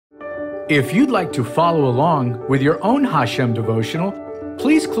If you'd like to follow along with your own HaShem devotional,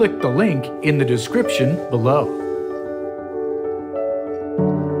 please click the link in the description below.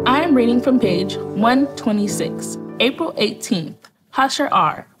 I am reading from page 126, April 18th,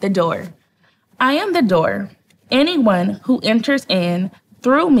 HASHA'AR, the door. I am the door. Anyone who enters in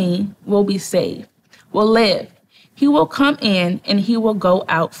through me will be saved, will live. He will come in and he will go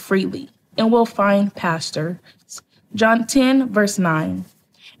out freely and will find pastures. John 10, verse 9.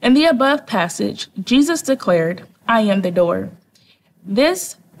 In the above passage, Jesus declared, I am the door.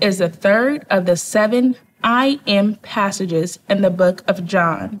 This is the third of the 7 I am passages in the book of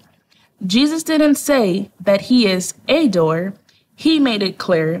John. Jesus didn't say that he is a door. He made it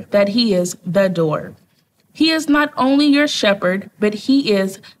clear that he is the door. He is not only your shepherd, but he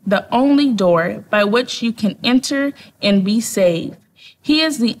is the only door by which you can enter and be saved. He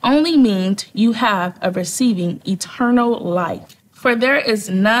is the only means you have of receiving eternal life. For there is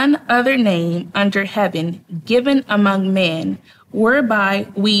none other name under heaven given among men whereby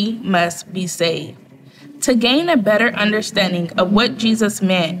we must be saved. To gain a better understanding of what Jesus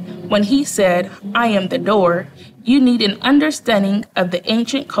meant when he said, I am the door, you need an understanding of the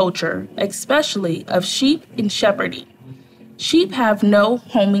ancient culture, especially of sheep and shepherding. Sheep have no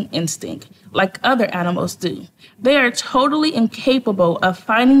homing instinct like other animals do. They are totally incapable of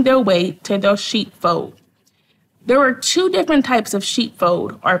finding their way to their sheepfold. There are 2 different types of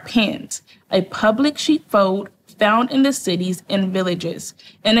sheepfold or pens, a public sheepfold found in the cities and villages,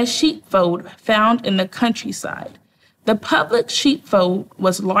 and a sheepfold found in the countryside. The public sheepfold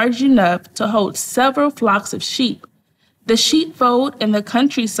was large enough to hold several flocks of sheep. The sheepfold in the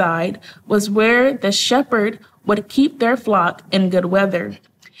countryside was where the shepherd would keep their flock in good weather.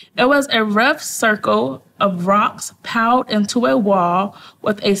 It was a rough circle of rocks piled into a wall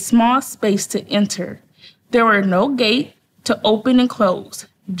with a small space to enter. There were no gate to open and close,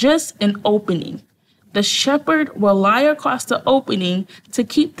 just an opening. The shepherd will lie across the opening to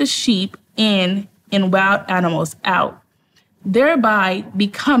keep the sheep in and wild animals out, thereby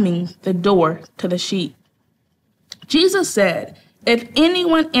becoming the door to the sheep. Jesus said, if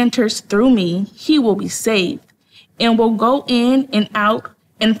anyone enters through me, he will be saved and will go in and out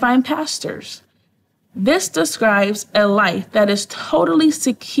and find pastures. This describes a life that is totally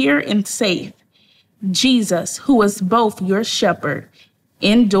secure and safe. Jesus, who is both your shepherd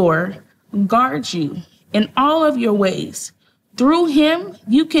and door, guards you in all of your ways. Through him,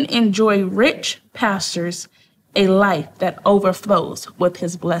 you can enjoy rich pastures, a life that overflows with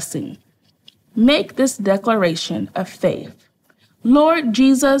his blessing. Make this declaration of faith. Lord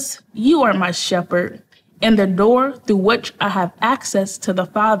Jesus, you are my shepherd and the door through which I have access to the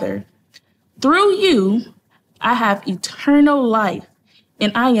Father. Through you, I have eternal life,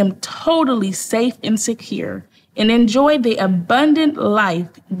 and I am totally safe and secure and enjoy the abundant life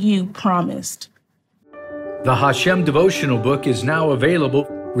you promised. The HaShem devotional book is now available.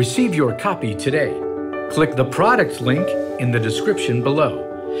 Receive your copy today. Click the product link in the description below.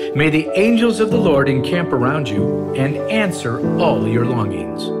 May the angels of the Lord encamp around you and answer all your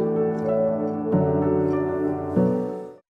longings.